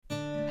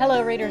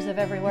Hello, readers of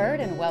Every Word,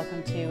 and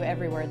welcome to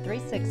Every Word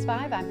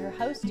 365. I'm your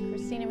host,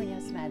 Christina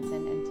Munoz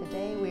Madsen, and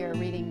today we are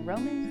reading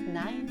Romans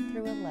 9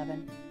 through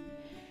 11.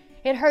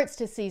 It hurts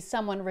to see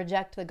someone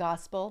reject the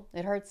gospel.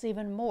 It hurts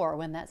even more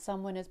when that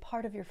someone is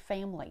part of your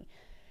family.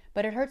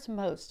 But it hurts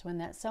most when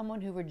that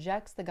someone who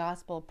rejects the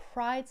gospel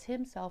prides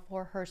himself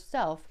or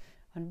herself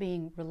on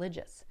being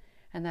religious.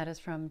 And that is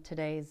from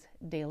today's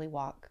Daily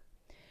Walk.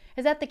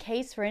 Is that the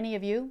case for any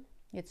of you?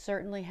 It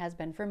certainly has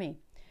been for me.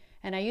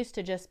 And I used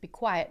to just be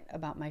quiet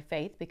about my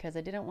faith because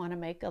I didn't want to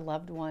make a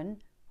loved one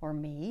or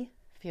me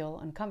feel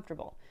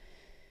uncomfortable.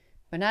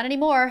 But not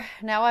anymore.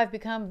 Now I've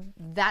become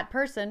that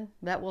person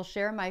that will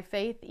share my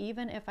faith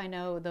even if I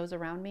know those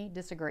around me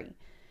disagree.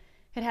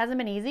 It hasn't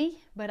been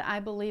easy, but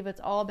I believe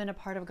it's all been a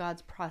part of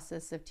God's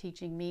process of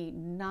teaching me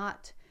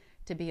not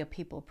to be a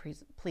people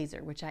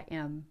pleaser, which I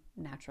am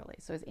naturally.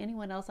 So is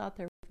anyone else out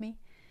there with me?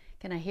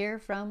 Can I hear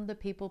from the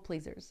people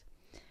pleasers?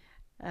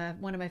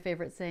 One of my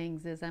favorite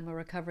sayings is, I'm a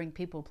recovering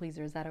people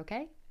pleaser. Is that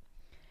okay?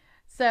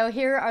 So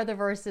here are the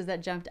verses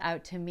that jumped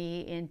out to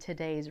me in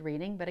today's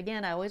reading. But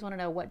again, I always want to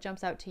know what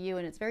jumps out to you,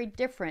 and it's very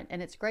different,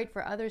 and it's great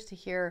for others to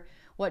hear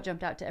what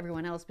jumped out to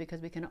everyone else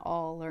because we can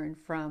all learn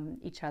from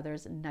each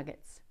other's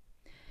nuggets.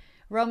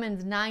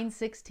 Romans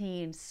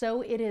 9:16,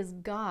 so it is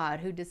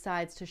God who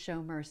decides to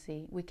show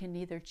mercy. We can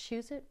neither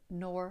choose it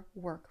nor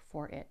work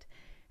for it.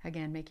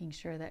 Again, making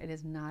sure that it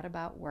is not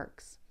about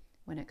works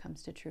when it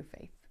comes to true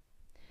faith.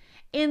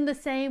 In the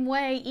same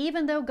way,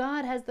 even though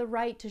God has the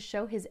right to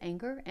show his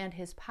anger and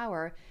his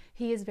power,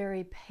 he is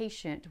very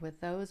patient with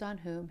those on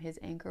whom his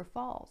anger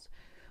falls.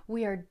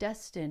 We are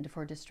destined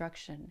for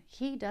destruction.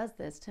 He does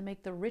this to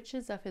make the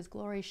riches of his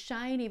glory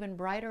shine even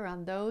brighter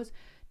on those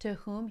to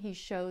whom he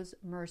shows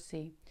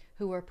mercy,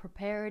 who are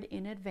prepared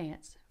in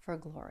advance for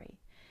glory.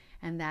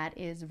 And that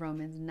is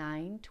Romans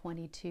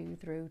 9:22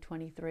 through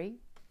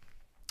 23.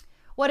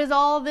 What does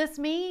all this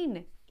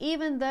mean?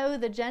 Even though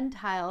the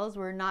Gentiles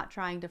were not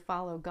trying to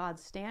follow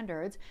God's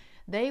standards,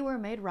 they were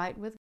made right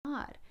with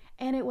God.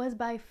 And it was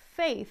by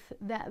faith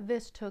that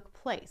this took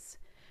place.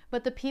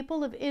 But the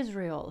people of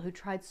Israel, who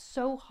tried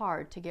so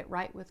hard to get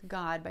right with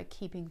God by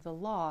keeping the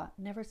law,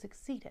 never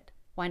succeeded.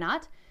 Why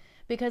not?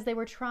 Because they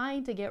were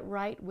trying to get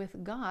right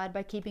with God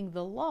by keeping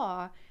the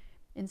law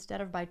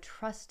instead of by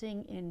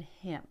trusting in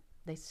him.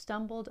 They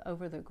stumbled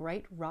over the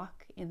great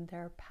rock in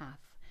their path.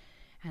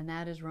 And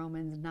that is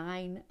Romans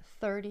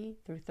 9:30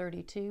 through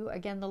 32.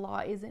 Again, the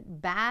law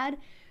isn't bad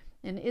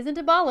and isn't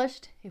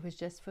abolished. It was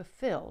just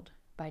fulfilled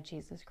by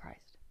Jesus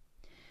Christ.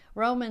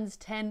 Romans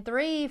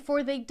 10:3,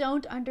 for they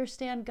don't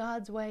understand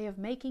God's way of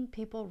making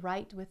people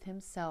right with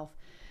himself.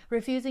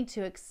 Refusing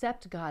to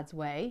accept God's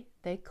way,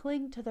 they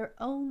cling to their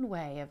own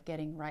way of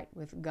getting right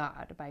with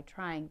God by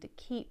trying to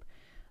keep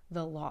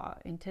the law.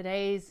 In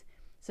today's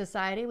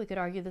society, we could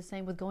argue the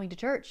same with going to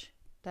church.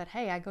 That,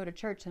 hey, I go to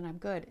church and I'm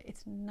good.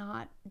 It's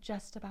not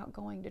just about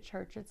going to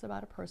church. It's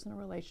about a personal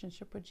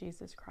relationship with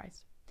Jesus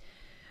Christ.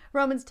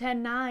 Romans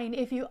 10:9,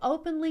 if you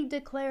openly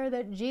declare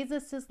that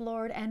Jesus is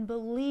Lord and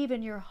believe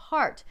in your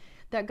heart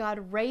that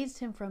God raised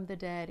him from the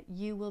dead,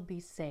 you will be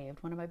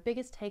saved. One of my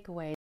biggest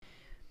takeaways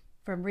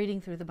from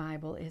reading through the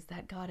Bible is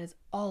that God is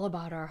all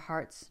about our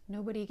hearts.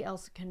 Nobody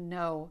else can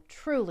know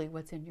truly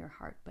what's in your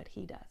heart, but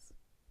he does.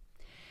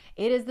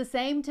 It is the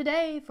same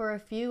today, for a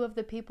few of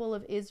the people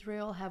of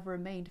Israel have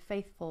remained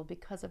faithful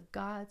because of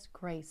God's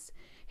grace,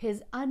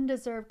 his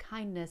undeserved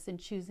kindness in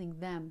choosing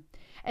them.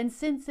 And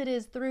since it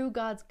is through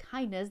God's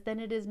kindness, then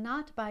it is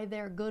not by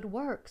their good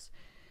works.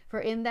 For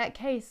in that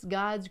case,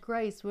 God's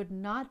grace would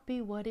not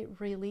be what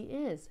it really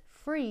is,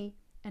 free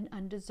and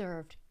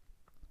undeserved.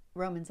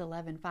 Romans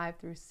 11:5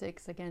 through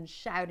 6, again,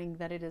 shouting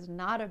that it is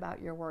not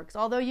about your works,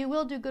 although you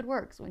will do good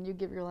works when you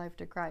give your life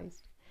to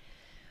Christ.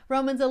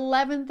 Romans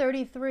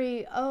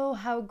 11:33, oh,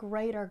 how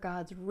great are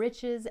God's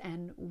riches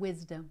and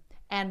wisdom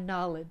and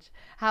knowledge.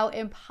 How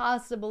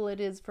impossible it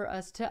is for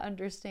us to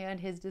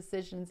understand his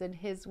decisions and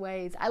his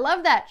ways. I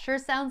love that. Sure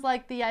sounds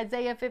like the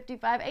Isaiah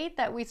 55:8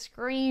 that we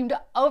screamed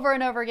over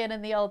and over again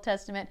in the Old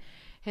Testament.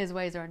 His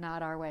ways are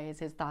not our ways.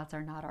 His thoughts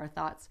are not our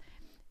thoughts.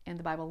 And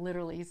the Bible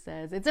literally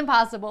says it's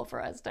impossible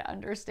for us to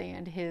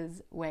understand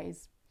his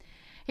ways.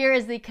 Here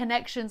is the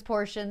connections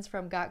portions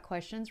from Got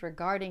Questions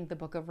regarding the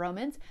book of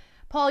Romans.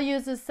 Paul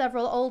uses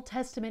several Old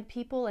Testament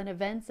people and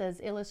events as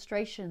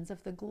illustrations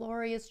of the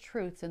glorious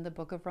truths in the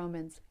book of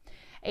Romans.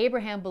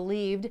 Abraham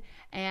believed,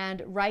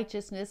 and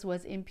righteousness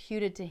was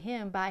imputed to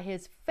him by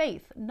his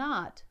faith,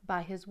 not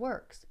by his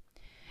works.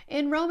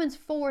 In Romans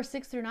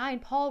 4:6 through 9,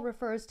 Paul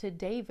refers to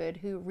David,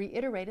 who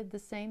reiterated the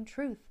same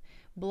truth.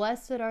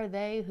 Blessed are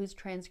they whose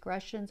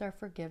transgressions are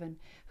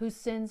forgiven, whose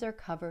sins are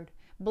covered.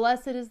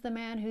 Blessed is the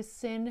man whose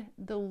sin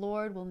the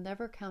Lord will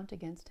never count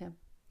against him.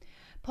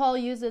 Paul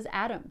uses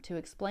Adam to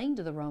explain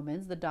to the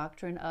Romans the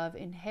doctrine of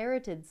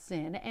inherited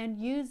sin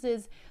and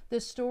uses the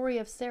story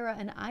of Sarah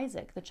and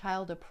Isaac, the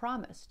child of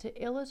promise,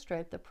 to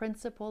illustrate the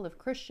principle of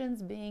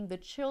Christians being the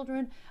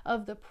children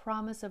of the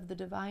promise of the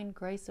divine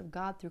grace of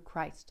God through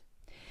Christ.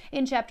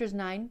 In chapters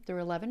 9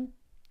 through 11,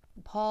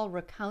 Paul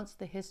recounts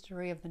the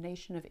history of the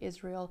nation of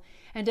Israel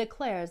and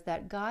declares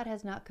that God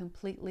has not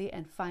completely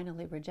and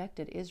finally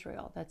rejected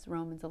Israel. That's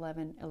Romans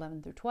 11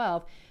 through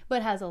 12,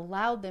 but has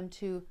allowed them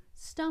to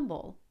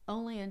stumble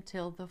only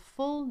until the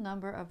full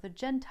number of the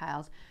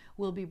Gentiles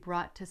will be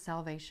brought to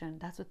salvation.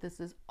 That's what this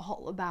is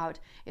all about,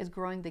 is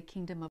growing the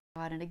kingdom of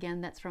God. And again,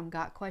 that's from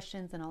Got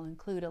Questions, and I'll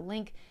include a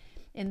link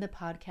in the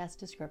podcast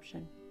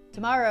description.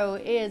 Tomorrow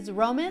is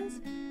Romans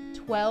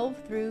 12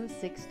 through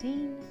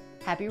 16.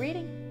 Happy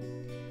reading.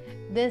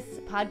 This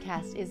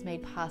podcast is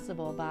made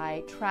possible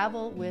by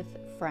Travel with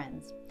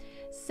Friends.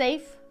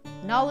 Safe,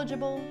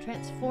 knowledgeable,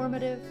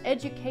 transformative,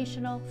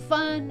 educational,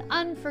 fun,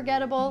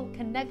 unforgettable,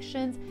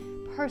 connections,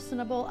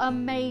 personable,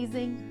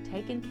 amazing,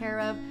 taken care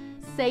of,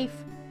 safe,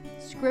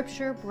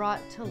 scripture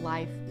brought to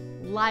life,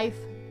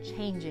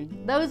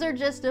 life-changing. Those are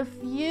just a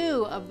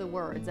few of the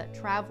words that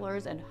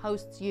travelers and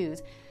hosts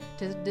use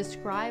to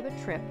describe a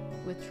trip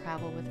with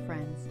Travel with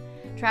Friends.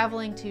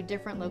 Traveling to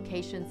different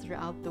locations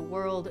throughout the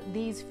world,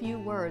 these few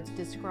words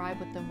describe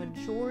what the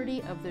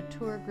majority of the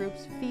tour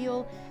groups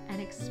feel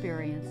and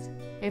experience.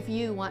 If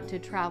you want to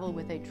travel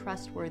with a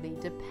trustworthy,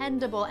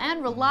 dependable,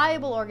 and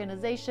reliable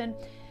organization,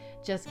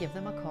 just give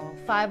them a call,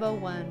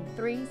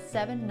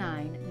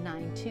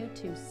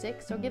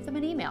 501-379-9226, or give them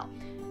an email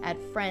at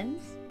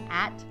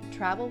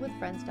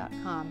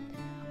friends@travelwithfriends.com.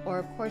 Or,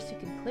 of course, you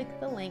can click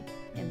the link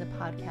in the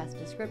podcast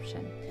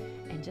description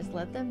and just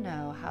let them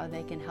know how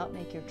they can help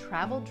make your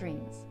travel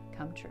dreams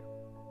come true.